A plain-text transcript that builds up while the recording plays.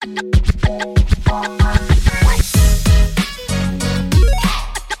Oh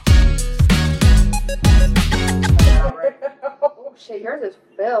shit, yours is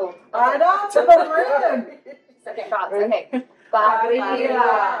filled. I know, to the rim. Second shots, okay. Pa arriba,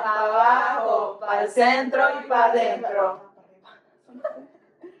 pa abajo, pa el centro y pa dentro.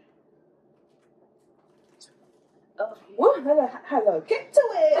 Woo, hello, get to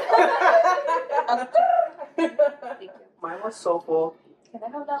it. Thank you. Mine was so full. Can I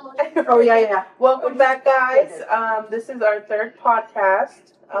have that lotion? Oh yeah. Welcome back, guys. This is our third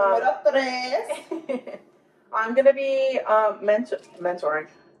podcast. Número 3. I'm gonna be mentoring,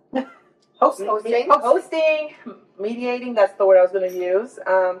 Hosting. mediating. That's the word I was gonna use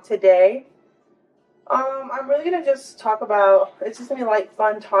today. I'm really gonna just talk about. It's just gonna be light,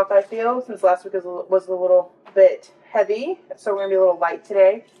 fun talk. I feel since last week was a little bit heavy, so we're gonna be a little light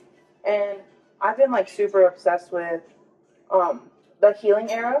today. And I've been like super obsessed with the healing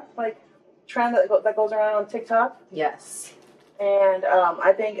era, like trend that goes around on TikTok. Yes. And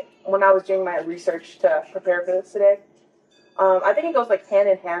I think when I was doing my research to prepare for this today, I think it goes like hand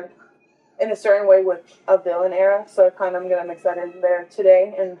in hand in a certain way with a villain era. So I'm gonna mix that in there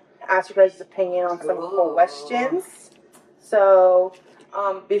today and ask you guys' opinion on some questions. So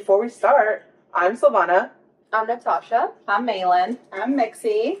before we start, I'm Silvana. I'm Natasha. I'm Malin. I'm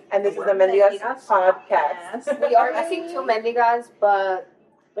Mixie. And this is the Mendigas podcast. We are missing 2 Mendigas, but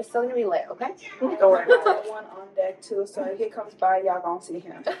we're still gonna be lit, okay? Don't worry about it. One on deck too, so if he comes by, y'all gonna see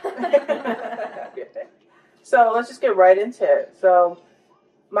him. So let's just get right into it. So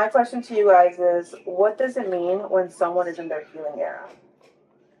my question to you guys is, what does it mean when someone is in their healing era?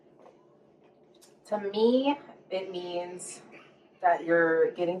 To me, it means that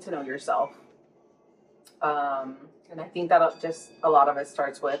you're getting to know yourself. And I think that just a lot of it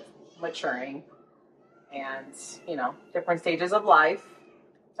starts with maturing and, different stages of life.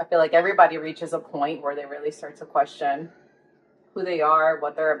 I feel like everybody reaches a point where they really start to question who they are,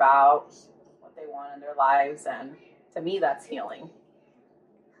 what they're about, what they want in their lives. And to me, that's healing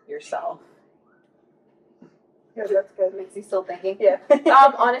yourself. Yeah, that's good. Mixie's still thinking. Yeah.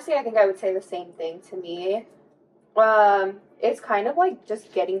 Honestly, I think I would say the same thing to me. It's kind of like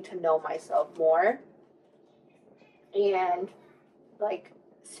just getting to know myself more. And like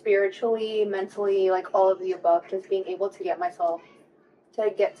spiritually, mentally, like all of the above, just being able to get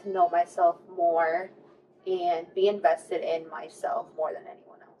to know myself more and be invested in myself more than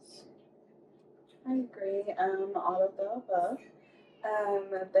anyone else. I agree. All of the above.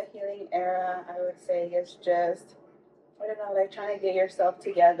 The healing era, I would say, is just, I don't know, like trying to get yourself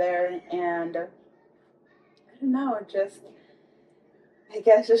together and, I don't know, I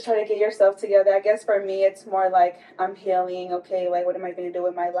guess just trying to get yourself together. I guess for me, it's more like I'm healing. Okay, like what am I going to do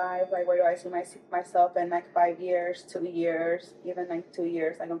with my life? Like where do I see myself in like 5 years, 2 years, even like 2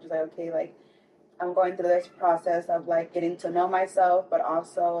 years? Like I'm just like, okay, like I'm going through this process of like getting to know myself, but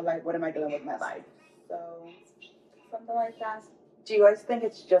also like what am I doing with my life? So something like that. Do you guys think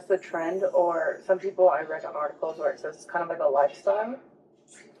it's just a trend, or some people I read on articles where it says it's kind of like a lifestyle?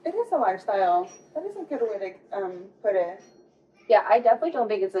 It is a lifestyle. That is a good way to put it. Yeah, I definitely don't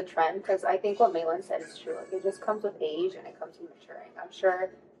think it's a trend because I think what Malin said is true. Like, it just comes with age and it comes with maturing. I'm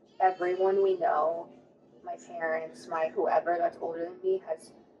sure everyone we know, my parents, my whoever that's older than me,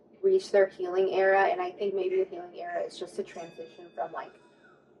 has reached their healing era. And I think maybe the healing era is just a transition from like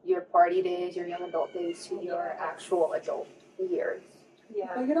your party days, your young adult days to your actual adult years.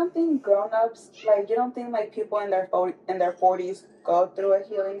 Yeah. But you don't think grown-ups, like you don't think like people in their 40s go through a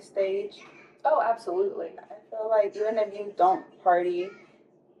healing stage? Oh, absolutely. I feel like even if you don't party,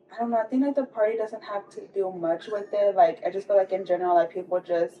 I don't know, I think like the party doesn't have to do much with it. Like I just feel like in general, like people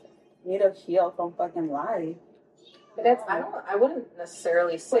just need to heal from fucking life. But I wouldn't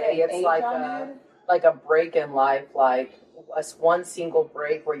necessarily say it's like a break in life, like one single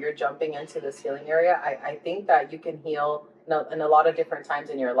break where you're jumping into this healing area. I think that you can heal in a lot of different times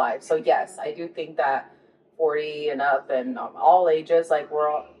in your life. So yes, I do think that 40 and up and all ages, like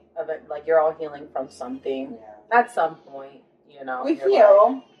you're all healing from something at some point. We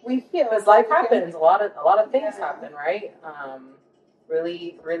heal. Because life happens. A lot of things happen, right?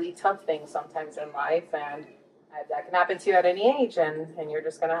 Really, really tough things sometimes in life, and that can happen to you at any age, and you're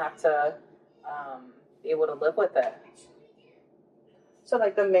just gonna have to be able to live with it. So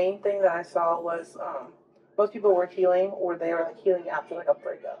like the main thing that I saw was most people were healing, or they were like healing after like a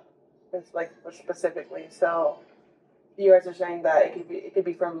breakup. It's like specifically. So you guys are saying that it could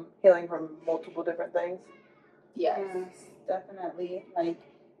be from healing from multiple different things. Yes, definitely. Like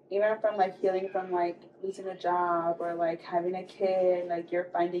even from like healing from like losing a job or like having a kid, like you're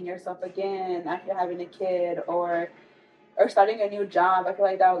finding yourself again after having a kid, or or starting a new job, I feel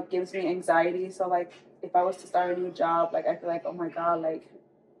like that gives me anxiety. So like if I was to start a new job, like I feel like, oh my God, like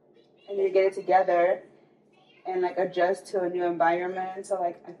I need to get it together and like adjust to a new environment. So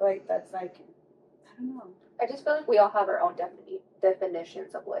like I feel like that's like, I don't know. I just feel like we all have our own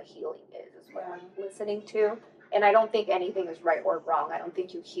definitions of what healing is what I'm listening to. And I don't think anything is right or wrong. I don't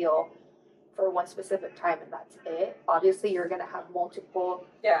think you heal for one specific time and that's it. Obviously, you're going to have multiple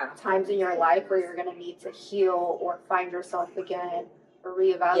times in your life where you're going to need to heal or find yourself again or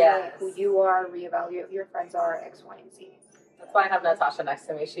reevaluate who you are, reevaluate who your friends are, X, Y, and Z. That's why I have Natasha next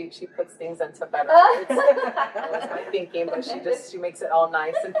to me. She puts things into better words. That was my thinking, but she makes it all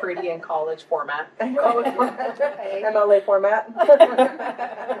nice and pretty in college format. Okay. MLA format.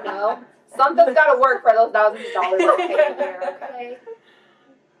 No, something's got to work for those thousands of dollars we're paying there. Okay.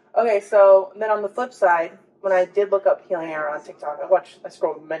 Okay, so then on the flip side, when I did look up Healing Era on TikTok, I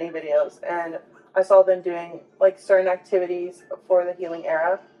scrolled many videos, and I saw them doing like certain activities for the Healing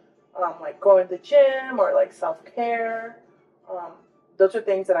Era, like going to the gym or like self-care. Those are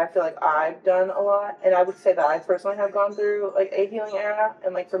things that I feel like I've done a lot, and I would say that I personally have gone through like a healing era,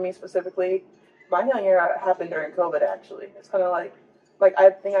 and like for me specifically, my healing era happened during COVID. Actually, it's kind of like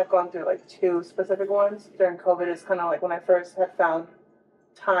I think I've gone through like two specific ones during COVID. It's kind of like when I first had found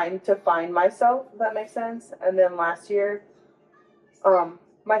time to find myself, if that makes sense. And then last year,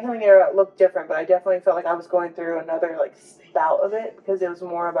 my healing era looked different, but I definitely felt like I was going through another like bout of it because it was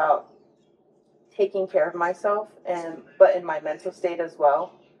more about taking care of myself but in my mental state as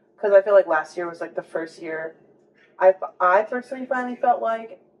well. Because I feel like last year was like the first year I personally finally felt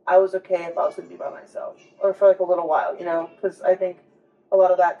like I was okay if I was going to be by myself or for like a little while, you know, because I think a lot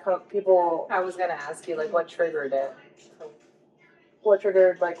of that people. I was going to ask you like what triggered it. What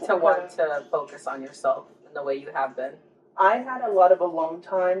triggered like to want to focus on yourself in the way you have been? I had a lot of alone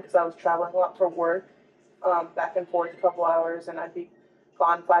time because I was traveling a lot for work, back and forth a couple hours, and I'd be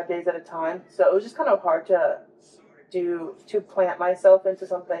gone 5 days at a time. So it was just kind of hard to plant myself into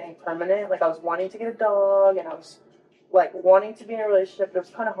something permanent. Like I was wanting to get a dog, and I was like wanting to be in a relationship, but it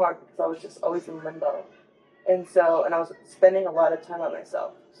was kind of hard because I was just always in limbo. And I was spending a lot of time on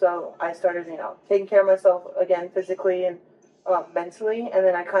myself. So I started, taking care of myself again physically and mentally, and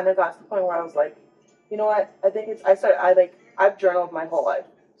then I kind of got to the point where I was like, you know what? I think I've journaled my whole life.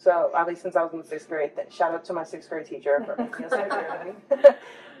 So at least since I was in the 6th grade, shout out to my 6th grade teacher for making us start journaling.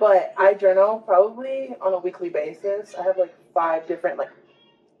 But I journal probably on a weekly basis. I have like 5 different like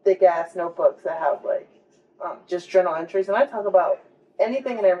thick ass notebooks that have like just journal entries, and I talk about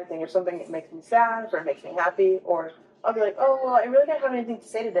anything and everything. If something makes me sad, or it makes me happy, or I'll be like, oh well, I really don't have anything to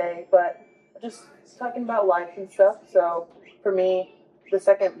say today, but I'm just talking about life and stuff. So for me, the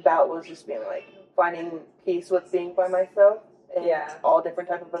second bout was just being like finding peace with being by myself in all different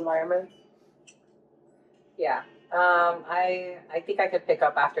type of environments. Yeah. I think I could pick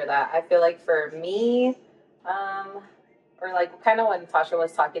up after that. I feel like for me, or like kind of what Natasha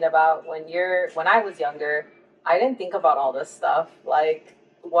was talking about, when I was younger, I didn't think about all this stuff, like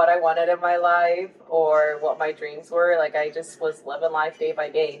what I wanted in my life or what my dreams were. Like I just was living life day by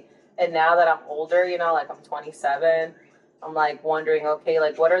day. And now that I'm older, like I'm 27, I'm like wondering, okay,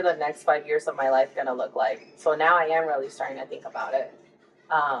 like what are the next 5 years of my life gonna look like? So now I am really starting to think about it.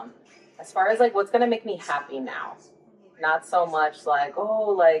 As far as like what's gonna make me happy now, not so much like, oh,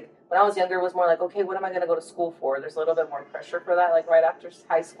 like when I was younger, it was more like, okay, what am I gonna go to school for? There's a little bit more pressure for that, like right after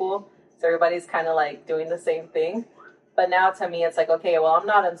high school. So everybody's kind of like doing the same thing. But now to me, it's like, okay, well, I'm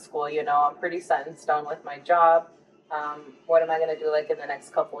not in school, I'm pretty set in stone with my job. What am I going to do like in the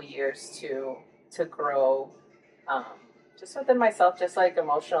next couple years to grow just within myself, just like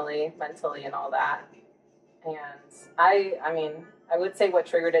emotionally, mentally, and all that. And I would say what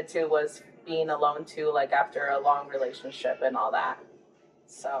triggered it too was being alone too, like after a long relationship and all that.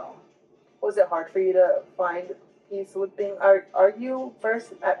 So was it hard for you to find peace with being? Are you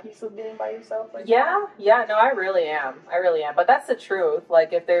first at peace with being by yourself? Yeah, no, I really am. But that's the truth.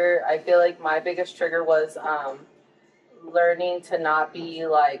 Like I feel like my biggest trigger was learning to not be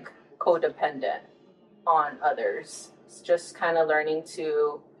like codependent on others. It's just kind of learning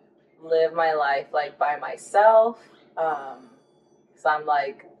to live my life like by myself. So I'm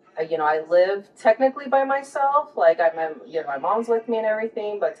like, I live technically by myself. Like my mom's with me and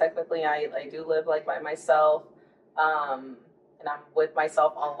everything, but technically I do live like by myself. And I'm with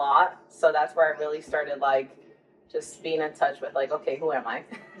myself a lot. So that's where I really started like just being in touch with like, okay, who am I?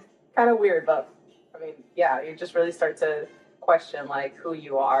 Kind of weird, but you just really start to question like who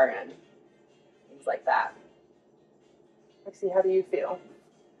you are and things like that. Lexi, how do you feel?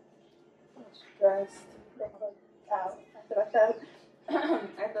 Stressed the fuck out.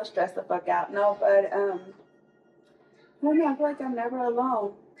 I feel stressed the fuck out. No, but I don't know, I feel like I'm never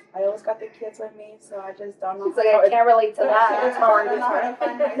alone. I always got the kids with me, so I just don't know. She's like, I can't relate to that. It's hard. It's hard to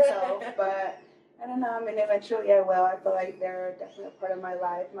find myself, but I don't know. I mean, eventually I will. I feel like they're definitely a part of my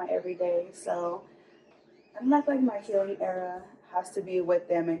life, my everyday. So I'm not like my healing era has to be with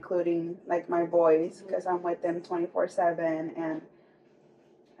them, including like my boys, because I'm with them 24/7, and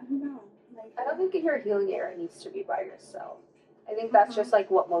I don't know. Like, I don't think your healing era needs to be by yourself. I think that's just like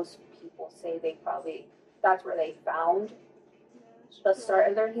what most people say. That's where they found the start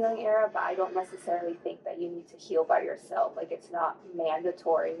of their healing era, but I don't necessarily think that you need to heal by yourself. Like, it's not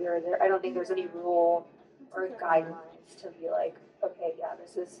mandatory, I don't think there's any rule or guidelines to be like, okay, yeah,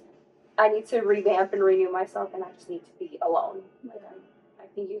 I need to revamp and renew myself, and I just need to be alone. Like, I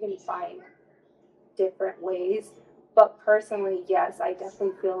think you can find different ways, but personally, yes, I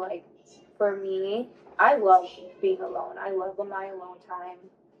definitely feel like for me, I love being alone. I love my alone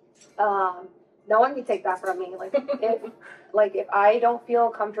time. No one can take that from me. If I don't feel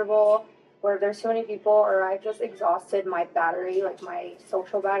comfortable, or if there's too many people, or I've just exhausted my battery, like my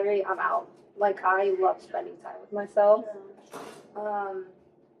social battery, I'm out. Like, I love spending time with myself.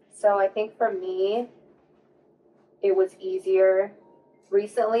 So I think for me, it was easier.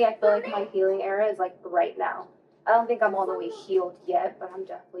 Recently, I feel like my healing era is like right now. I don't think I'm all the way healed yet, but I'm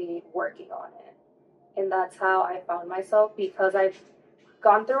definitely working on it. And that's how I found myself, because I've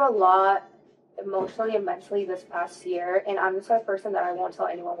gone through a lot emotionally and mentally this past year, and I'm the type of person that I won't tell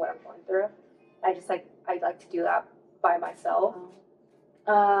anyone what I'm going through. I like to do that by myself.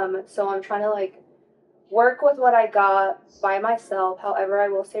 So I'm trying to like work with what I got by myself. However, I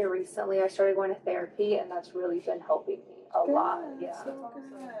will say recently I started going to therapy, and that's really been helping me a lot. Yeah. So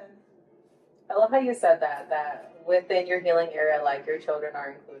good. I love how you said that within your healing area, like your children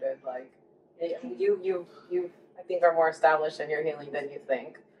are included. Like you I think are more established in your healing than you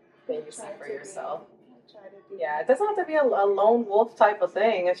think, than you see for yourself. Yeah, it doesn't have to be a lone wolf type of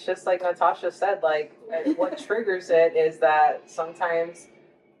thing. It's just like Natasha said, like what triggers it is that sometimes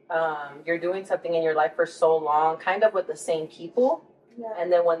you're doing something in your life for so long, kind of with the same people. Yeah.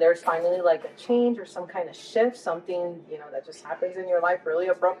 And then when there's finally like a change or some kind of shift, something, that just happens in your life really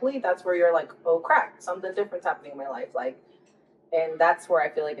abruptly, that's where you're like, oh crap, something different's happening in my life. Like, and that's where I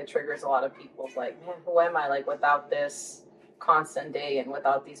feel like it triggers a lot of people's like, man, who am I, like, without this constant day and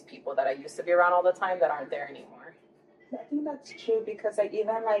without these people that I used to be around all the time that aren't there anymore. I think that's true, because like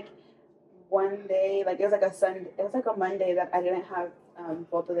even like one day, like it was like a Monday that I didn't have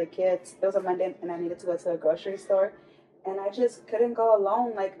both of the kids. It was a Monday and I needed to go to the grocery store, and I just couldn't go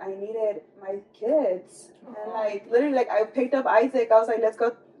alone. Like, I needed my kids. And like literally, like, I picked up Isaac. I was like, let's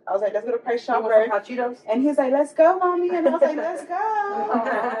go to Price Chopper. Hot Cheetos? And he's like, let's go, mommy. And I was like, let's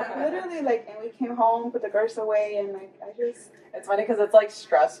go. Literally, like, and we came home, put the girls away, and like It's funny because it's like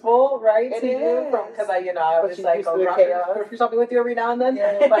stressful, right? It to you, is. because I always like go grocery shopping with you every now and then.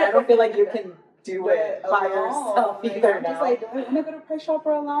 Yeah. But I don't feel like you can do it by alone. yourself Like, either I'm now. just like, do I want to go to Price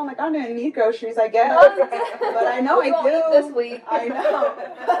Chopper alone? Like, I don't even need groceries, I guess. But I know we I won't do. eat this week. I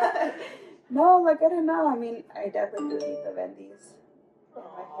know. No, like, I don't know. I mean, I definitely do need the Wendy's.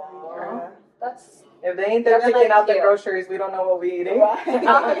 That's If they ain't there That's picking like out the you. groceries, we don't know what we eating.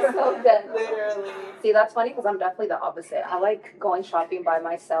 I'm so dead. Literally. See, that's funny because I'm definitely the opposite. I like going shopping by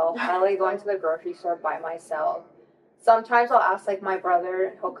myself. I like going to the grocery store by myself. Sometimes I'll ask like my brother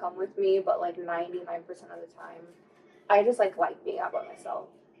and he'll come with me, but like 99% of the time, I just like being out by myself.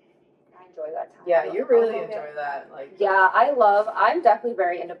 I enjoy that time. Yeah, you really I'll go enjoy that. Like, Yeah, I'm definitely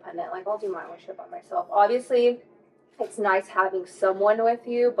very independent. Like, I'll do my own shit by myself. Obviously, it's nice having someone with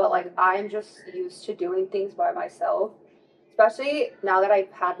you, but like, I'm just used to doing things by myself. Especially now that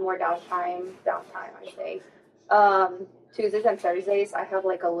I've had more downtime, I say. Tuesdays and Thursdays, I have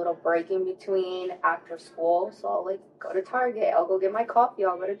like a little break in between after school. So I'll like go to Target, I'll go get my coffee,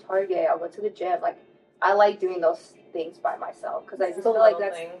 I'll go to Target, I'll go to the gym. Like, I like doing those things by myself because I just feel like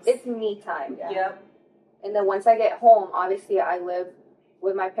it's me time. Yeah. Yep. And then once I get home, obviously I live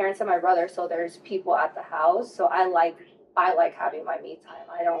with my parents and my brother, so there's people at the house. So I like having my me time.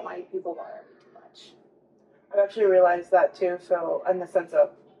 I don't like people bothering me too much. I've actually realized that too. So in the sense of,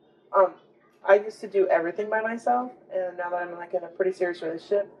 I used to do everything by myself, and now that I'm like in a pretty serious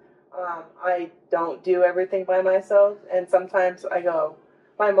relationship, I don't do everything by myself. And sometimes I go,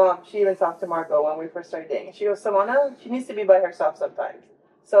 my mom, she even talked to Marco when we first started dating. She goes, Simona, she needs to be by herself sometimes.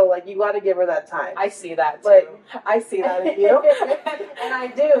 So like, you got to give her that time. I see that too. Like, I see that in you. And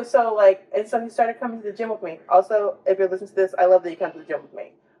I do. So like, and so he started coming to the gym with me. Also, if you're listening to this, I love that you come to the gym with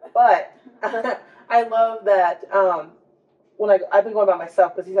me. But I love that when I've been going by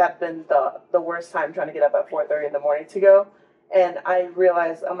myself because he's had been the worst time trying to get up at 4:30 in the morning to go. And I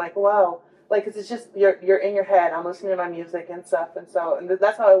realized, I'm like, wow, like, cause it's just you're in your head. I'm listening to my music and stuff, and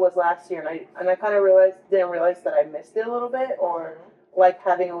that's how it was last year. And I kind of didn't realize that I missed it a little bit, or like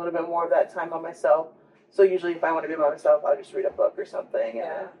having a little bit more of that time on myself. So usually, if I want to be by myself, I'll just read a book or something.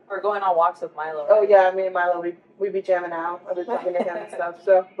 Yeah, or going on walks with Milo. Right? Oh yeah, me and Milo, we be jamming out. I've been talking to him and stuff.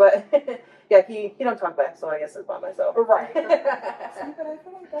 So, but yeah, he don't talk back, so I guess it's by myself. Right. See, but I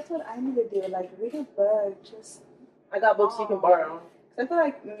feel like that's what I need to do. Like read a book. Just I got books you can borrow. I feel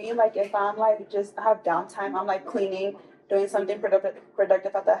like me, like if I'm like just have downtime, I'm like cleaning, doing something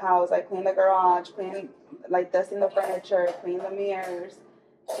productive at the house, like clean the garage, clean like dusting the furniture, clean the mirrors,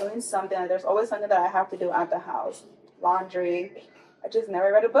 doing something. Like, there's always something that I have to do at the house. Laundry. I just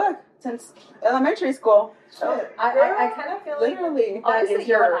never read a book since elementary school. Shit. I kind of feel like literally Honestly,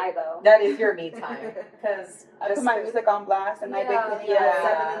 you and I, though. that is your me time because I put my music on blast and I've been cleaning at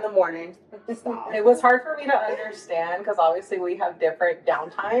 7 in the morning. It was hard for me to understand because obviously we have different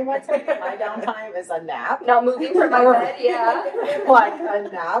downtime. I take my downtime is a nap. Not moving from my bed, yeah. Like a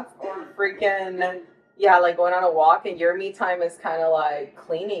nap or freaking like going on a walk, and your me time is kind of like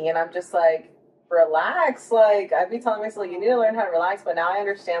cleaning, and I'm just like, relax. Like I'd be telling myself, you need to learn how to relax, but now I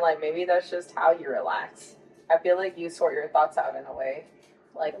understand like maybe that's just how you relax. I feel like you sort your thoughts out in a way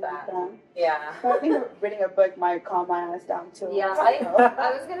like that. Yeah. I think reading a book might calm my ass down too. Yeah,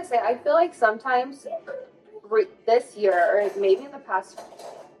 I was gonna say, I feel like sometimes this year, or maybe in the past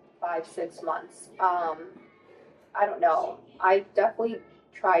 5-6 months, I don't know, I definitely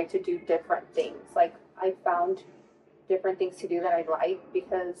tried to do different things. Like I found different things to do that I like,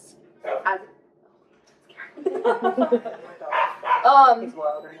 because as He's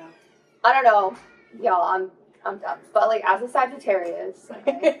wild right now. I don't know, y'all, I'm dumb, but like as a Sagittarius,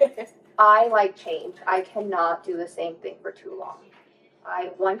 I like change. I cannot do the same thing for too long.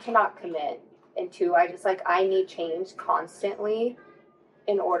 One, cannot commit, and two, I need change constantly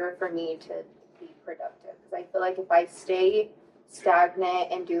in order for me to be productive. Because I feel like if I stay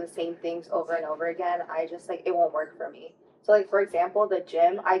stagnant and do the same things over and over again, it won't work for me. So like, for example, the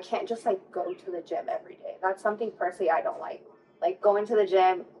gym, I can't just like go to the gym every day. That's something personally I don't like. Like going to the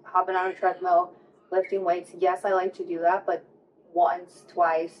gym, hopping on a treadmill, lifting weights. Yes, I like to do that, but once,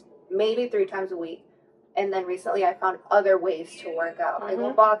 twice, maybe 3 times a week. And then recently I found other ways to work out. I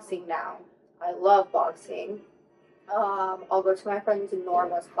go boxing now. I love boxing. I'll go to my friend's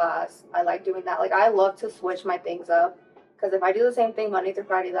enormous class. I like doing that. Like I love to switch my things up, because if I do the same thing Monday through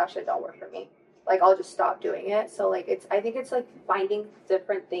Friday, that shit don't work for me. Like I'll just stop doing it. So like I think it's like finding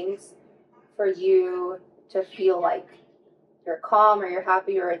different things for you to feel like you're calm or you're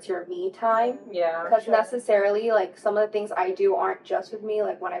happy or it's your me time. Yeah. Because necessarily, like, some of the things I do aren't just with me.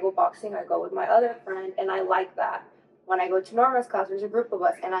 Like, when I go boxing, I go with my other friend, and I like that. When I go to Norma's class, there's a group of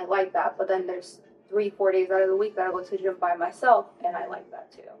us, and I like that. But then there's 3-4 days out of the week that I go to the gym by myself, and I like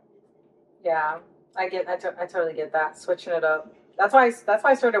that too. Yeah, I totally get that. Switching it up. That's why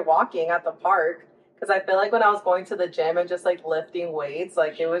I started walking at the park, because I feel like when I was going to the gym and just like lifting weights,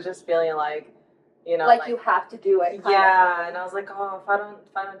 like it was just feeling like, you know, like you have to do it. Yeah, and I was like, oh, if I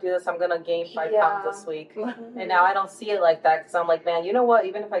don't do this, I'm gonna gain 5 pounds this week. And now I don't see it like that, because I'm like, man, you know what?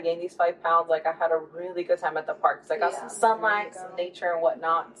 Even if I gain these 5 pounds, like I had a really good time at the park, because I got some sunlight, some nature, and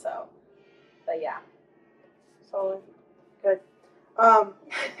whatnot. So, but yeah, so good.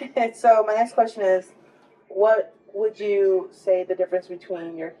 So my next question is, what would you say the difference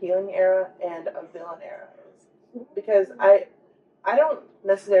between your healing era and a villain era is? Because I don't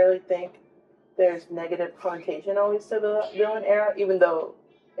necessarily think there's negative connotation always to the villain era, even though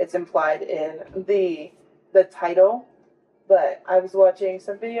it's implied in the title. But I was watching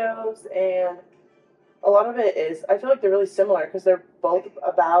some videos, and a lot of it is, I feel like they're really similar, because they're both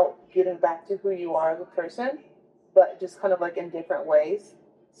about getting back to who you are as a person, but just kind of like in different ways.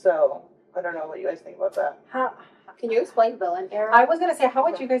 So I don't know what you guys think about that. Can you explain villain era? I was gonna say, how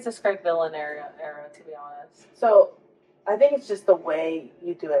would you guys describe villain era? To be honest, so I think it's just the way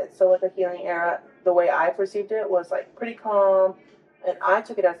you do it. So like a healing era, the way I perceived it was like pretty calm, and I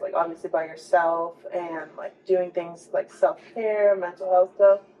took it as like obviously by yourself and like doing things like self-care, mental health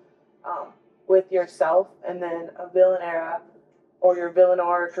stuff with yourself. And then a villain era, or your villain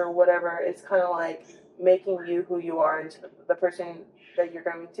arc or whatever, it's kind of like making you who you are into the person that you're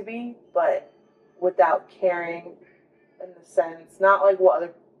going to be, but without caring, in the sense, not like what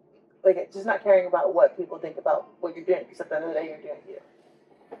other, like just not caring about what people think about what you're doing, because at the end of the day, you're doing you,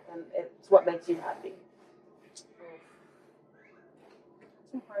 and it's what makes you happy. It's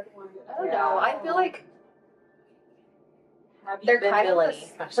a hard one. I don't know. I feel like they're been kind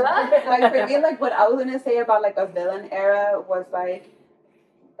villainy. Like for me, like what I was gonna say about like a villain era was like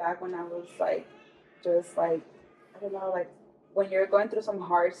back when I was like just like, I don't know, like when you're going through some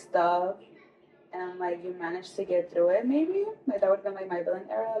hard stuff and like you managed to get through it, maybe like that would have been like my villain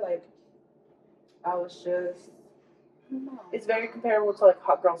era. Like I was just, I don't know. It's very comparable to like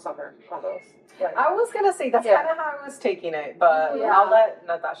Hot Girl Summer almost. Like, I was gonna say that's kind of how I was taking it, but Yeah. I'll let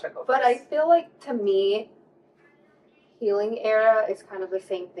Natasha go first. But I feel like to me, healing era is kind of the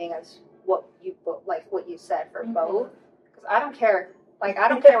same thing as what you said for both. Because I don't care. Like I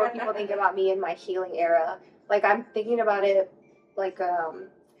don't care what people think about me in my healing era. Like I'm thinking about it like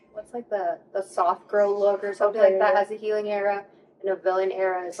what's like the soft girl look or something like that as a healing era, and a villain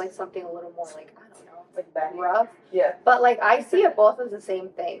era is like something a little more like I don't know, Like that. rough. yeah. But like I see it both as the same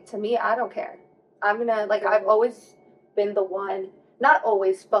thing. To me, I don't care. I'm gonna like I've always been the one, not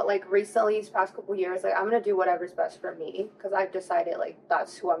always, but like recently these past couple years, like I'm gonna do whatever's best for me because I've decided like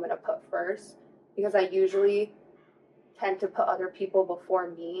that's who I'm gonna put first, because I usually tend to put other people before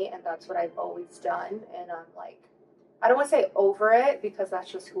me, and that's what I've always done. And I'm like, I don't want to say over it because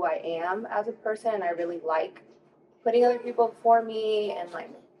that's just who I am as a person, and I really like putting other people before me and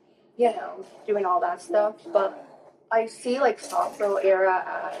like, you know, doing all that stuff. But I see like soft girl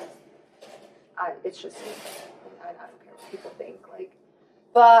era as it's just I don't care what people think. Like,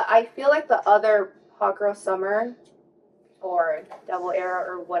 but I feel like the other Hot Girl Summer or Devil Era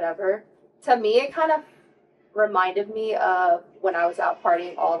or whatever, to me it kind of reminded me of when I was out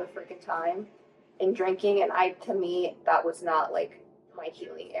partying all the freaking time and drinking, and to me that was not like my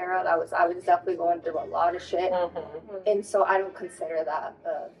healing era. I was definitely going through a lot of shit, and so I don't consider that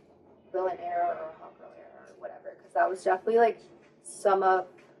a villain era or a hot girl era or whatever, because that was definitely like some of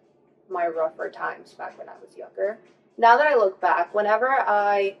my rougher times back when I was younger. Now that I look back, whenever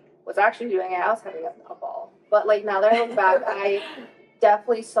I was actually doing it, I was having a ball. But like now that I look back, I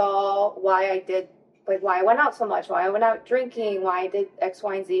definitely saw why I went out so much, why I went out drinking, why I did X,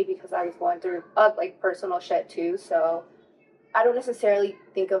 Y, and Z, because I was going through like personal shit too. So I don't necessarily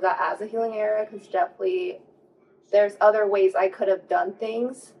think of that as a healing era, because definitely there's other ways I could have done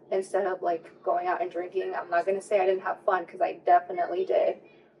things instead of like going out and drinking. I'm not gonna say I didn't have fun, because I definitely did.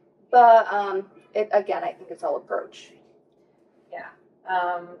 But again, I think it's all approach. Yeah.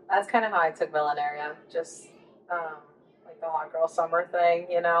 That's kind of how I took villain area. Just like the hot girl summer thing,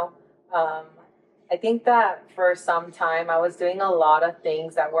 you know. I think that for some time I was doing a lot of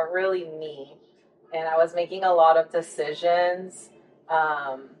things that weren't really me, and I was making a lot of decisions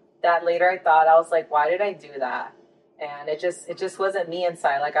that later I thought, I was like, why did I do that? And it just wasn't me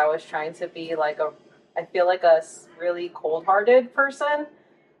inside. Like I was trying to be like I feel like a really cold-hearted person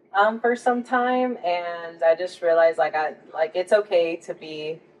for some time, and I just realized like it's okay to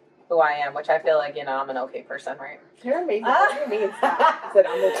be who I am, which I feel like, you know, I'm an okay person, right? You're amazing. What do you mean? I said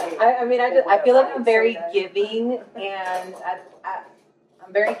I'm okay. I feel like I'm very giving, and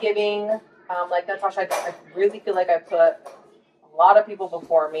I'm very giving. Like Natasha, I really feel like I put a lot of people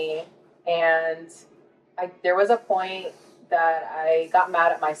before me, and there was a point that I got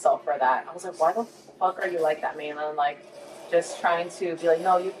mad at myself for that. I was like, why the fuck are you like that, Malin? Like, just trying to be like,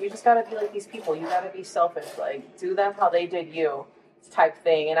 no, you just gotta be like these people. You gotta be selfish. Like, do them how they did you, type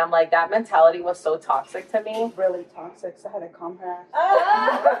thing. And I'm like, that mentality was so toxic to me. Really toxic, so I had to calm her.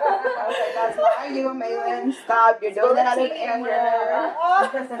 I was like, that's not you, Malin. Stop. You're doing that out of anger.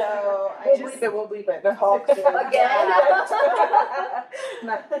 So We'll bleep it. Toxic. Again.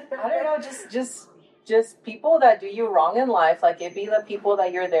 I don't know, just people that do you wrong in life. Like, it be the people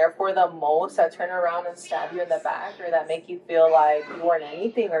that you're there for the most that turn around and stab you in the back, or that make you feel like you weren't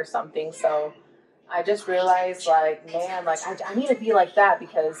anything or something. So I just realized, like, man, like I need to be like that,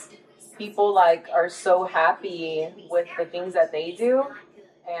 because people like are so happy with the things that they do,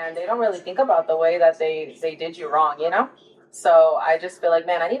 and they don't really think about the way that they did you wrong, you know? So I just feel like,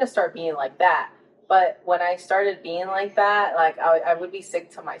 man, I need to start being like that. But when I started being like that, like I would be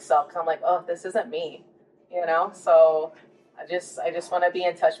sick to myself, because I'm like, oh, this isn't me, you know? So I just want to be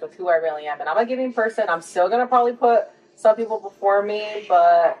in touch with who I really am. And I'm a giving person. I'm still going to probably put some people before me,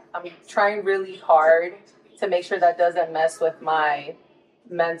 but I'm trying really hard to make sure that doesn't mess with my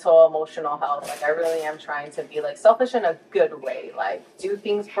mental, emotional health. Like, I really am trying to be like selfish in a good way, like do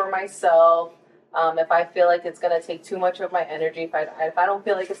things for myself. If I feel like it's going to take too much of my energy, if I don't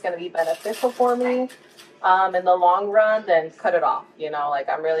feel like it's going to be beneficial for me in the long run, then cut it off, you know? Like,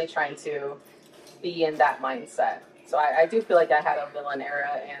 I'm really trying to be in that mindset. So I do feel like I had a villain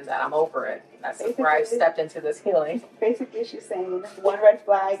era, and that I'm over it. That's where I've stepped into this healing. Basically, she's saying one red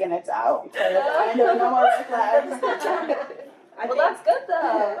flag and it's out. I know no more red flags. Well, that's good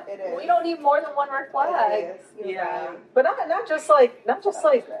though. It is. We don't need more than one red flag. Yeah, right. But not just like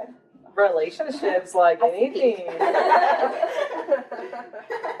relationships, like anything.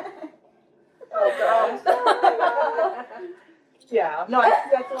 Oh, girl. Yeah. No, I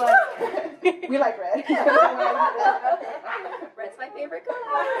think that's what We like red. Red's my favorite color.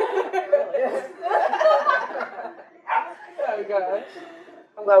 Oh gosh.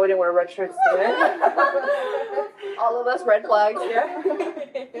 I'm glad we didn't wear red shirts today. All of us red flags.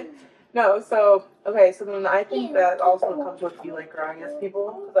 Yeah. No, so okay, so then I think that also comes with you like growing as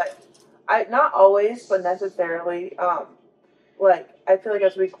people. But I not always, but necessarily. Like I feel like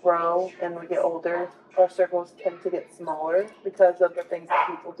as we grow and we get older, our circles tend to get smaller because of the things that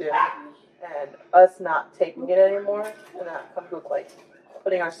people do, and us not taking it anymore. And that comes with like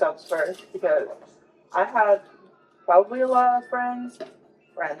putting ourselves first. Because I had probably a lot of friends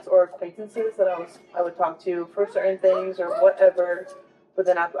or acquaintances that I would talk to for certain things or whatever. But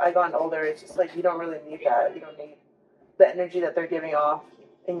then as I gotten older, it's just like you don't really need that. You don't need the energy that they're giving off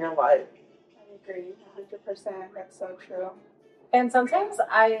in your life. I agree, 100%. That's so true. And sometimes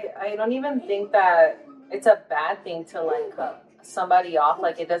I don't even think that it's a bad thing to like cut somebody off.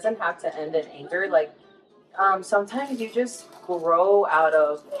 Like it doesn't have to end in anger. Like sometimes you just grow out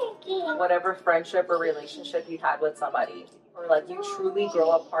of whatever friendship or relationship you had with somebody, or like you truly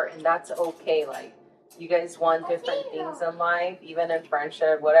grow apart, and that's okay. Like you guys want different things in life, even in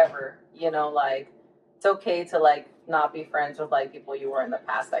friendship, whatever. You know, like it's okay to like not be friends with like people you were in the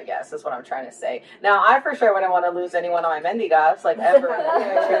past. I guess is what I'm trying to say. Now, I for sure wouldn't want to lose anyone on my mendigas, like ever.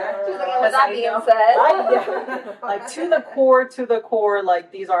 She's like, with that being said, Like to the core,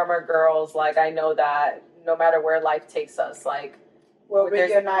 like these are my girls. Like I know that no matter where life takes us, like We'll there's-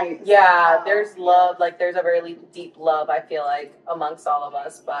 reunite. yeah, somehow. there's love. Like there's a very deep love. I feel like amongst all of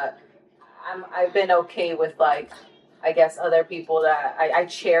us, but I've been okay with like I guess other people that I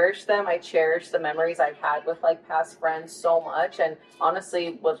cherish them. I cherish the memories I've had with like past friends so much, and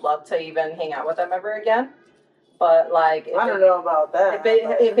honestly would love to even hang out with them ever again. But like I don't know about that.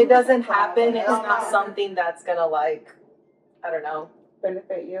 if it doesn't happen, it's not something that's gonna like I don't know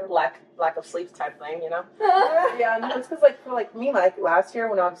benefit you. lack of sleep type thing, you know. Yeah, no, it's because like for like me, like last year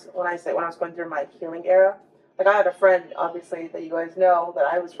when I was going through my healing era, like I had a friend obviously that you guys know that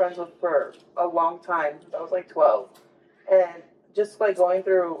I was friends with for a long time. I was like 12, and just like going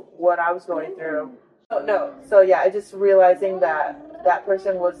through what I was going through. Oh no, so yeah, I just realizing that that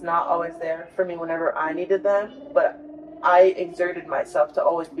person was not always there for me whenever I needed them, but I exerted myself to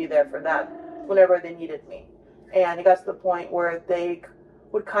always be there for them whenever they needed me. And it got to the point where they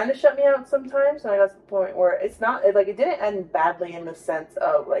would kind of shut me out sometimes, and I got to the point where it's not like it didn't end badly in the sense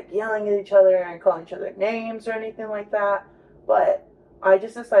of like yelling at each other and calling each other names or anything like that. But I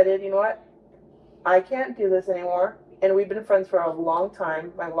just decided, you know what, I can't do this anymore. And we've been friends for a long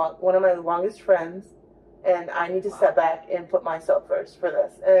time, one of my longest friends, and I need to step back and put myself first for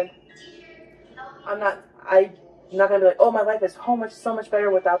this. And I'm not gonna be like, oh, my life is so much better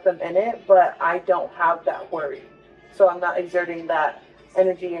without them in it, but I don't have that worry. So I'm not exerting that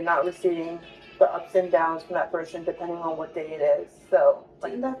energy and not receiving the ups and downs from that person depending on what day it is. So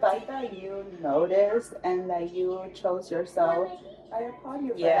Like the fact that you noticed and that you chose yourself, I applaud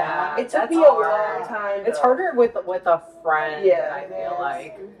you for Yeah, that. it took that's me a hard. long time. It's though. harder with a friend. Yeah, I it feel is.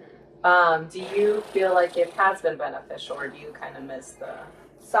 like. Do you feel like it has been beneficial, or do you kind of miss the?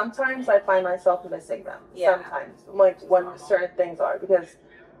 Sometimes I find myself missing them. Yeah. Sometimes, like when certain things are, because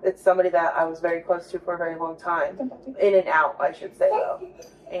it's somebody that I was very close to for a very long time, in and out, I should say though.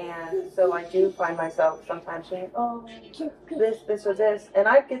 And so I do find myself sometimes saying, oh, this or this, and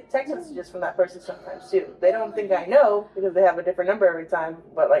I get text messages from that person sometimes too. They don't think I know because they have a different number every time,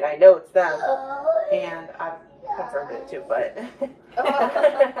 but like I know it's them, and I've confirmed it too. But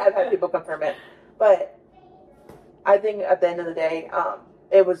I've had people confirm it, but I think at the end of the day,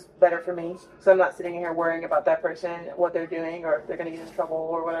 it was better for me. So I'm not sitting here worrying about that person, what they're doing, or if they're going to get in trouble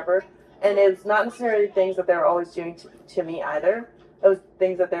or whatever. And it's not necessarily things that they're always doing to me either. It was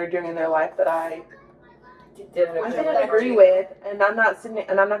things that they're doing in their life that I didn't agree with. And I'm not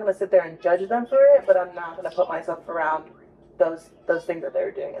going to sit there and judge them for it, but I'm not going to put myself around those things that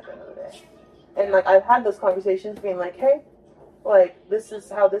they're doing at the end of the day. And like I've had those conversations being like, hey, like this is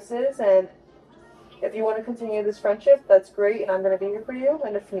how this is, and if you want to continue this friendship, that's great, and I'm going to be here for you.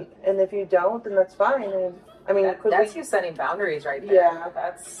 And if you don't, then that's fine. And I mean, That's you setting boundaries right there. Yeah. But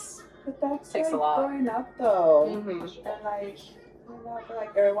that's Takes like a lot. growing up though. Mm-hmm. And like, I feel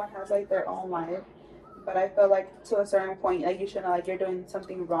like everyone has like their own life. But I feel like to a certain point, like you should know, like you're doing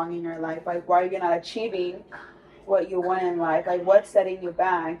something wrong in your life. Like why are you not achieving what you want in life? Like what's setting you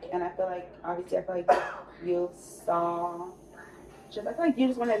back? And I feel like you saw. I feel like you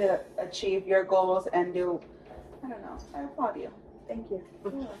just wanted to achieve your goals and do. I don't know. I applaud you. Thank you.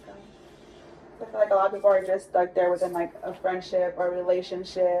 You're welcome. I feel like a lot of people are just stuck there within like a friendship or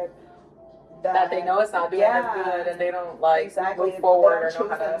relationship, that they know it's not doing them good, and they don't like exactly move forward they don't or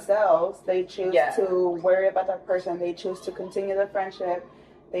know choose how to themselves. They choose Yeah. to worry about that person. They choose to continue the friendship.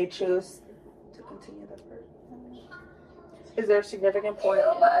 They choose to continue the person. Is there a significant point in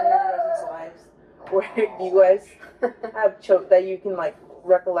your guys' lives where you guys have that you can like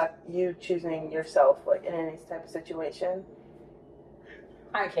recollect you choosing yourself like in any type of situation?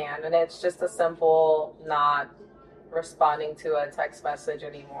 I can, and it's just a simple not responding to a text message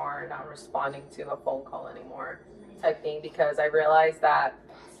anymore, not responding to a phone call anymore type thing, because I realized that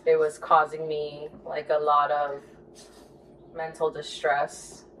it was causing me like a lot of mental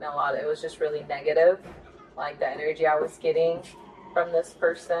distress and it was just really negative, like the energy I was getting from this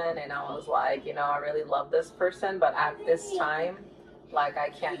person, and I was like, I really love this person, but at this time, like I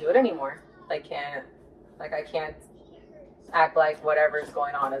can't do it anymore. I can't act like whatever's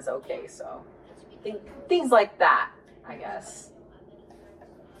going on is okay. So things like that, I guess.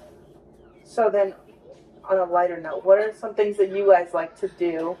 So then, on a lighter note, what are some things that you guys like to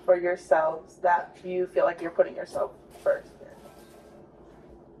do for yourselves that you feel like you're putting yourself first in?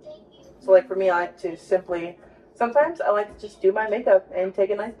 So like for me, I like to sometimes I like to just do my makeup and take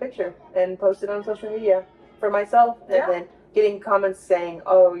a nice picture and post it on social media for myself, and then getting comments saying,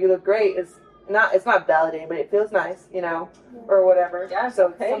 "Oh, you look great," it's not validating, but it feels nice, or whatever. Yeah, so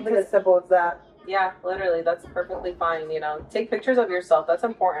okay, something as simple as that. Yeah, literally, that's perfectly fine. Take pictures of yourself. That's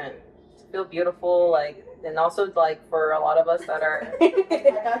important to feel beautiful, like, and also like for a lot of us that are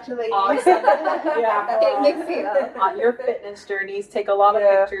Actually, awesome. Yeah. On your fitness journeys, take a lot of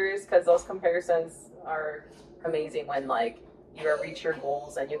pictures, because those comparisons are amazing when like you reach your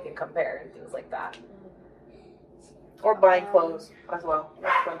goals and you can compare and things like that. Or buying clothes as well.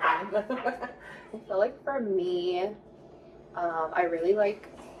 That's something. I feel like for me, I really like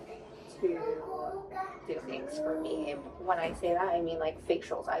to do things for me. When I say that, I mean like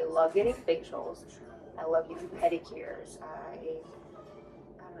facials. I love getting facials. I love getting pedicures. I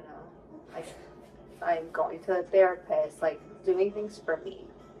don't know. Like I'm going to a therapist. Like doing things for me.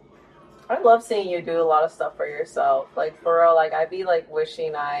 I love seeing you do a lot of stuff for yourself. Like for real, like I'd be like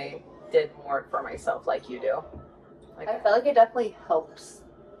wishing I did more for myself like you do. Like, I feel like it definitely helps.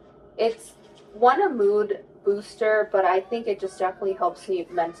 It's a mood booster, but I think it just definitely helps me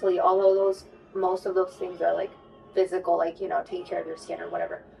mentally. Although most of those things are like physical, like taking care of your skin or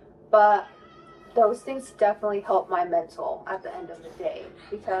whatever. But those things definitely help my mental at the end of the day,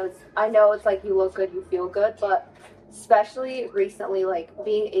 because I know it's like you look good, you feel good, but especially recently, like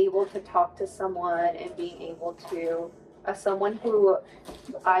being able to talk to someone and being able to someone who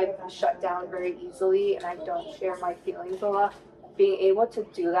I've shut down very easily and I don't share my feelings a lot, being able to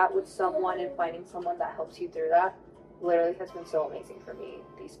do that with someone and finding someone that helps you through that literally has been so amazing for me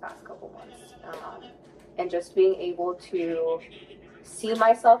these past couple months. And just being able to see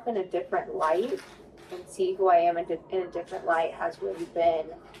myself in a different light and see who I am in a different light has really been,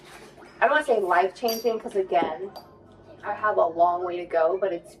 I don't want to say life-changing, because again, I have a long way to go,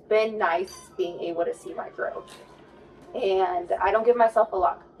 but it's been nice being able to see my growth. And I don't give myself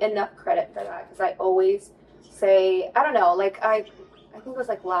enough credit for that, because I always say, I don't know, like I think it was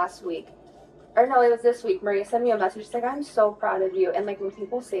like last week, or no, it was this week, Maria sent me a message, she's like, I'm so proud of you. And like when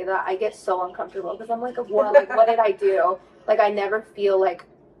people say that, I get so uncomfortable, because I'm like, what did I do? Like I never feel like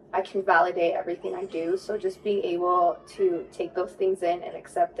I can validate everything I do. So just being able to take those things in and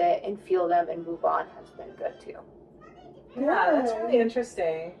accept it and feel them and move on has been good too. Yeah, that's really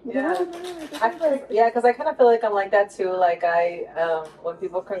interesting. Yeah, because I kind of feel like I'm like that too. Like when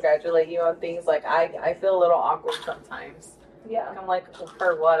people congratulate you on things, like I feel a little awkward sometimes. Yeah. Like, I'm like,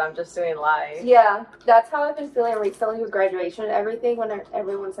 for what? I'm just doing life. Yeah, that's how I've been feeling recently with graduation and everything. When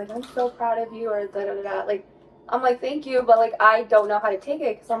everyone's like, I'm so proud of you, or da da da da. Like, I'm like, thank you, but like I don't know how to take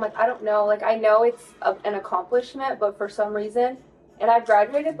it, because I'm like, I don't know. Like I know it's an accomplishment, but for some reason, and I've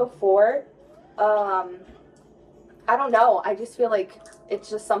graduated before. I don't know. I just feel like it's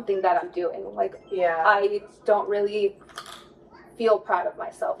just something that I'm doing. Like, I don't really feel proud of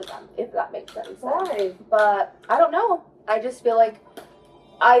myself, if that makes any sense. Why? But I don't know. I just feel like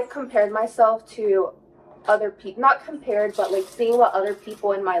I've compared myself to other people. Not compared, but like seeing what other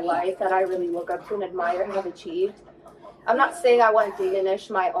people in my life that I really look up to and admire have achieved. I'm not saying I want to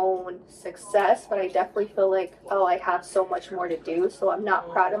diminish my own success, but I definitely feel like, I have so much more to do. So I'm not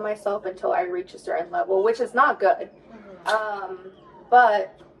proud of myself until I reach a certain level, which is not good.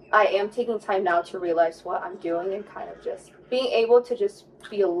 But I am taking time now to realize what I'm doing and kind of just being able to just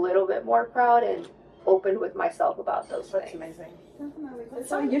be a little bit more proud and open with myself about those things. That's amazing. Definitely.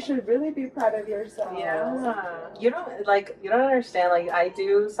 So you should really be proud of yourself. Yeah. You don't understand. Like, I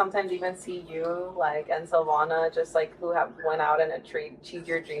do sometimes even see you, like, and Silvana, just like who have went out and achieved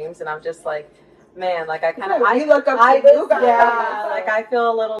your dreams, and I'm just like, man, like I kind of look up to you guys. Yeah, like I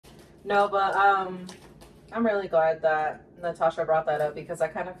feel a little no, but I'm really glad that Natasha brought that up because I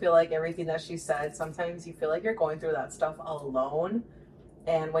kind of feel like everything that she said, sometimes you feel like you're going through that stuff alone,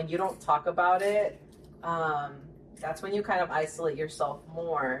 and when you don't talk about it, that's when you kind of isolate yourself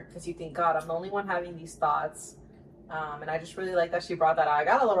more because you think, God, I'm the only one having these thoughts. And I just really like that she brought that out. I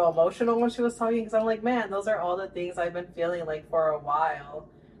got a little emotional when she was talking because I'm like, man, those are all the things I've been feeling like for a while.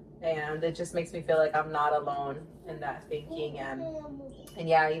 And it just makes me feel like I'm not alone in that thinking. And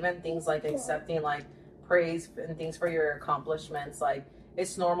yeah, even things like accepting like praise and things for your accomplishments. Like,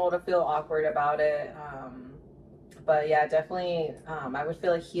 it's normal to feel awkward about it. But yeah, definitely, I would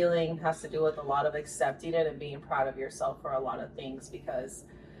feel like healing has to do with a lot of accepting it and being proud of yourself for a lot of things, because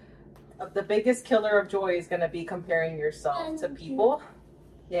the biggest killer of joy is going to be comparing yourself to people.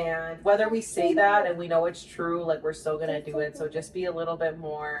 And whether we say that and we know it's true, like, we're still going to do it. So just be a little bit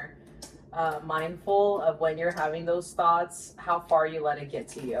more mindful of when you're having those thoughts, how far you let it get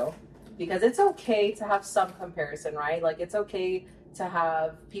to you. Because it's okay to have some comparison, right? Like, it's okay to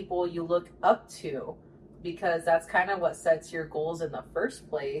have people you look up to, because that's kind of what sets your goals in the first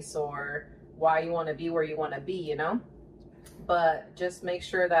place, or why you want to be where you want to be, you know? But just make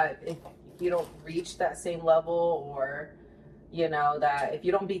sure that if you don't reach that same level, or, you know, that if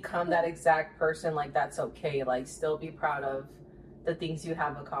you don't become that exact person, like, that's okay. Like, still be proud of the things you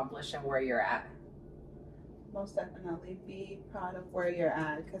have accomplished and where you're at. Most definitely be proud of where you're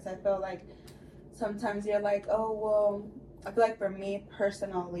at, because I feel like sometimes you're like, oh, well, I feel like for me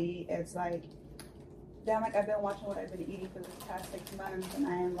personally, it's like, damn, like, I've been watching what I've been eating for this past 6 months and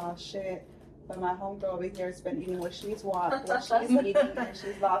I ain't lost shit. But my homegirl over here has been eating what she's eating, and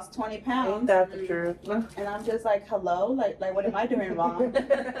she's lost 20 pounds. Ain't that the truth? And I'm just like, hello? Like what am I doing wrong?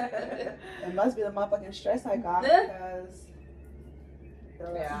 It must be the motherfucking stress I got, because...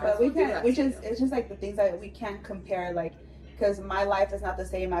 Yeah. But it's just like the things that we can't compare, like, because my life is not the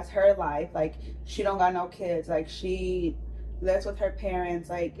same as her life. Like, she don't got no kids. Like, she lives with her parents.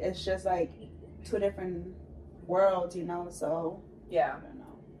 Like, it's just like 2 different worlds, you know. So yeah, I don't know.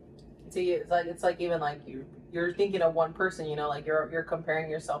 See, it's like even like you're thinking of one person, you know, like you're comparing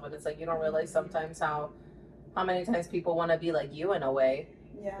yourself, and it's like you don't realize sometimes how many times people want to be like you in a way.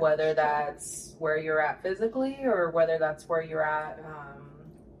 Yeah, whether that's where you're at physically, or whether that's where you're at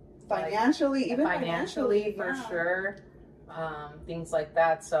financially, even financially for yeah. sure. Things like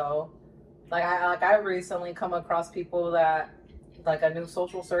that. So I recently come across people that, like, a new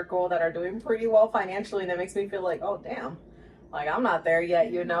social circle that are doing pretty well financially, and it makes me feel like, oh damn, like, I'm not there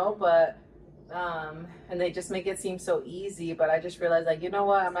yet, you know. But and they just make it seem so easy. But I just realized, like, you know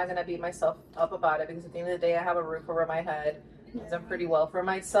what, I'm not gonna beat myself up about it, because at the end of the day, I have a roof over my head. I've done pretty well for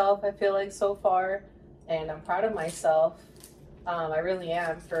myself, I feel like, so far, and I'm proud of myself. I really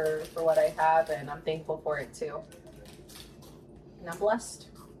am for what I have, and I'm thankful for it too. And I'm blessed.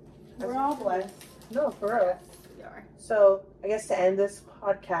 We're all blessed. No, for real. We are. So, I guess to end this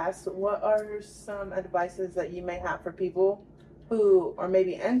podcast, what are some advices that you may have for people who are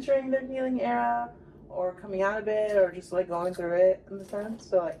maybe entering their healing era, or coming out of it, or just like going through it in the sense?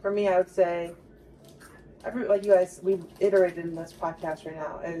 So, like, for me, I would say, like you guys, we've iterated in this podcast right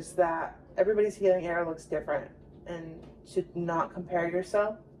now, is that everybody's healing era looks different, and should not compare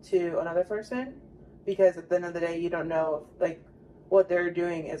yourself to another person, because at the end of the day, you don't know if, like, what they're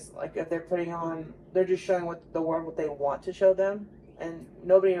doing is, like, if they're just showing the world what they want to show them, and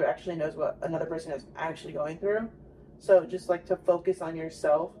nobody actually knows what another person is actually going through. So just, like, to focus on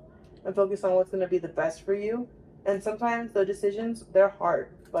yourself and focus on what's going to be the best for you. And sometimes the decisions, they're hard,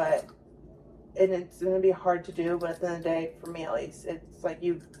 and it's going to be hard to do, but at the end of the day, for me at least, it's like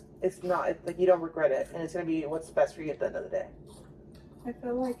you don't regret it, and it's going to be what's best for you at the end of the day. I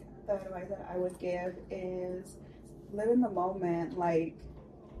feel like the advice that I would give is live in the moment. Like,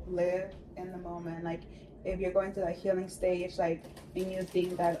 live in the moment. Like, if you're going through that healing stage, like, and you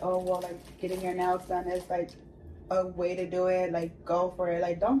think that, oh, well, like, getting your nails done is, like, a way to do it, like, go for it.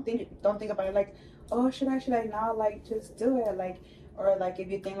 Like, don't think about it, like, oh, should I not? Like, just do it. Like, or, like, if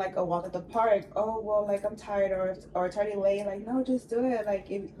you think, like, a walk at the park, oh, well, like, I'm tired, or it's already late, like, no, just do it.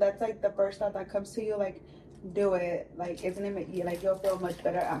 Like, if that's, like, the first thought that comes to you, like, do it. Like, isn't it, like, you'll feel much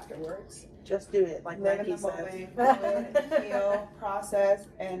better afterwards. Just do it, like Live in Nike the says. moment, heal, process,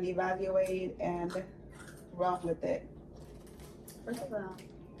 and evaluate, and run with it.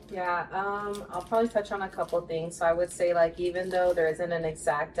 Yeah, I'll probably touch on a couple things. So I would say, like, even though there isn't an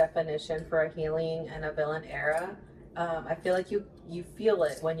exact definition for a healing and a villain era, I feel like you feel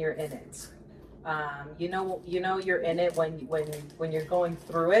it when you're in it. You know you're in it when you're going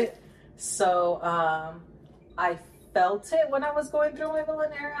through it. So I felt it when I was going through my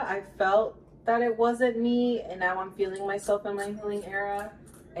villain era. I felt that it wasn't me, and now I'm feeling myself in my healing era,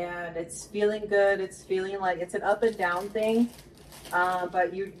 and it's feeling good. It's feeling like it's an up and down thing,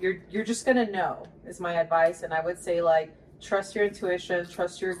 but you're just gonna know is my advice. And I would say, like, trust your intuition,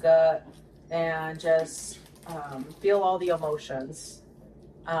 trust your gut, and just feel all the emotions.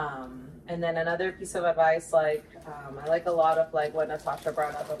 And then another piece of advice, like, I like a lot of, like, what Natasha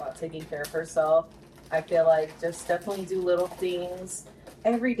brought up about taking care of herself. I feel like just definitely do little things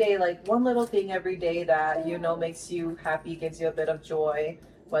every day, like one little thing every day that, you know, makes you happy, gives you a bit of joy,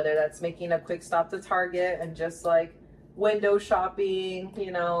 whether that's making a quick stop to Target and just like window shopping,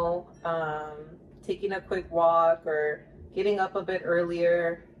 you know, taking a quick walk or getting up a bit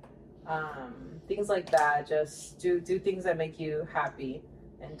earlier, things like that. Just do things that make you happy,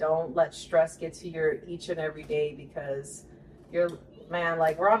 and don't let stress get to your each and every day, because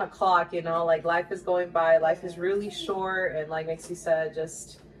like, we're on a clock, you know, like, life is going by, life is really short, and like Mixie said,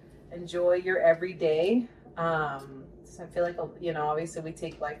 just enjoy your everyday. So I feel like, you know, obviously we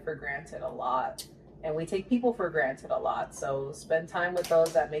take life for granted a lot, and we take people for granted a lot. So spend time with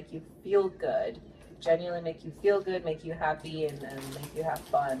those that make you feel good, genuinely make you feel good, make you happy, and make you have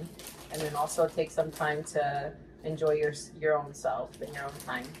fun. And then also take some time to enjoy your own self and your own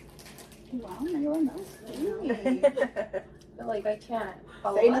time. Wow, you're nice. I feel like I can't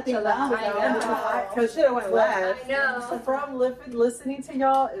follow Say up nothing to that. loud. I know. Because should have went last. I know. So from listening to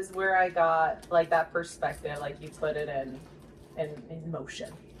y'all is where I got like that perspective, like you put it in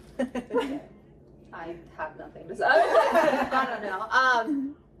motion. I have nothing to say. I don't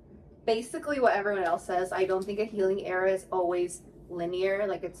know. Basically, what everyone else says, I don't think a healing era is always linear.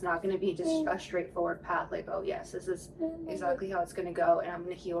 Like, it's not going to be just a straightforward path. Like, oh yes, this is exactly how it's going to go, and I'm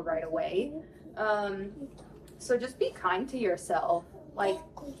going to heal right away. So just be kind to yourself. Like,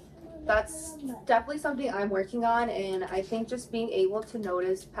 that's definitely something I'm working on, and I think just being able to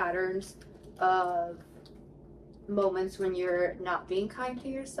notice patterns of moments when you're not being kind to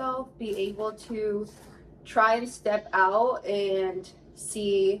yourself, be able to try and step out and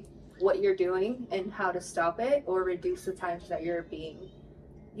see what you're doing and how to stop it, or reduce the times that you're being,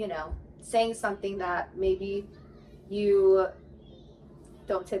 you know, saying something that maybe you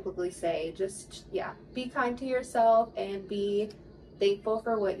don't typically say. Just, yeah, be kind to yourself and be thankful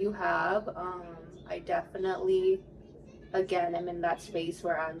for what you have. I definitely, again, am in that space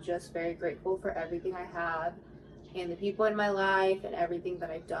where I'm just very grateful for everything I have and the people in my life and everything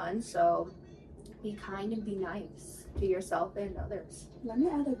that I've done. So be kind and be nice to yourself and others. Let me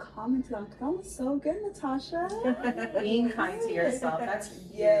add a comment to that. That was so good, Natasha. Being kind to yourself, that's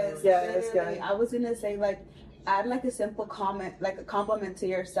yes, huge. Yeah, that's good. I was gonna say, like, add like a simple comment, like a compliment to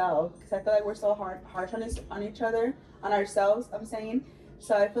yourself, because I feel like we're so harsh on each other, on ourselves, I'm saying.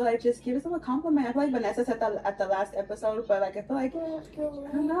 So I feel like just give yourself a compliment. I feel like Vanessa said that at the last episode, but like, I feel like, I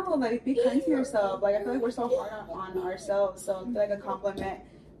don't know, like, be kind to yourself. Like, I feel like we're so hard on ourselves, so I feel like a compliment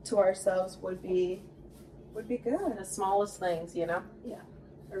to ourselves would be good. The smallest things, you know? Yeah,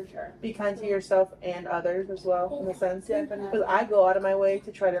 for sure. Be kind to yourself and others as well, in a sense. Definitely. Because I go out of my way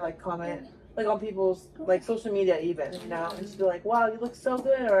to try to like comment, like on people's like social media even, you know, and just be like, wow, you look so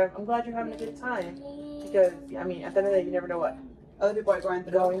good, or I'm glad you're having a good time. Because I mean, at the end of the day, you never know what Other people are going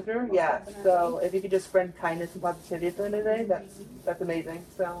through. Yeah. Definitely. So if you could just spread kindness and positivity at the end of the day, that's amazing.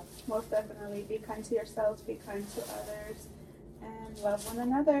 So Most definitely. Be kind to yourselves, be kind to others, and love one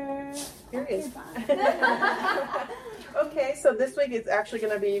another. Period. Okay, bye. okay, so this week is actually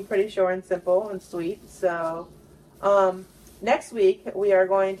going to be pretty short and simple and sweet. So next week we are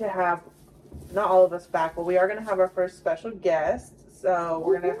going to have, not all of us back, but we are going to have our first special guest. So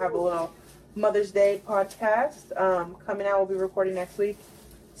we're going to have a little Mother's Day podcast coming out. We'll be recording next week.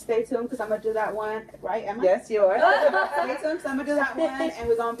 Stay tuned, because I'm going to do that one, right, Emma? Yes, you are. Stay tuned, because I'm going to do that one, and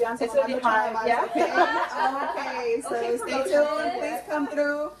we're going to be on some It's gonna be other hot, channels. yeah. Okay, so Okay, stay promotion. tuned. Please come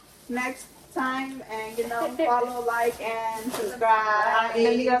through next time, and, you know, follow, like, and subscribe.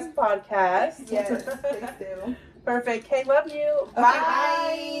 Amigos podcast. Yes, please do. Perfect. Kay, love you. Okay,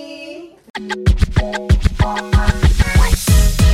 bye. Bye.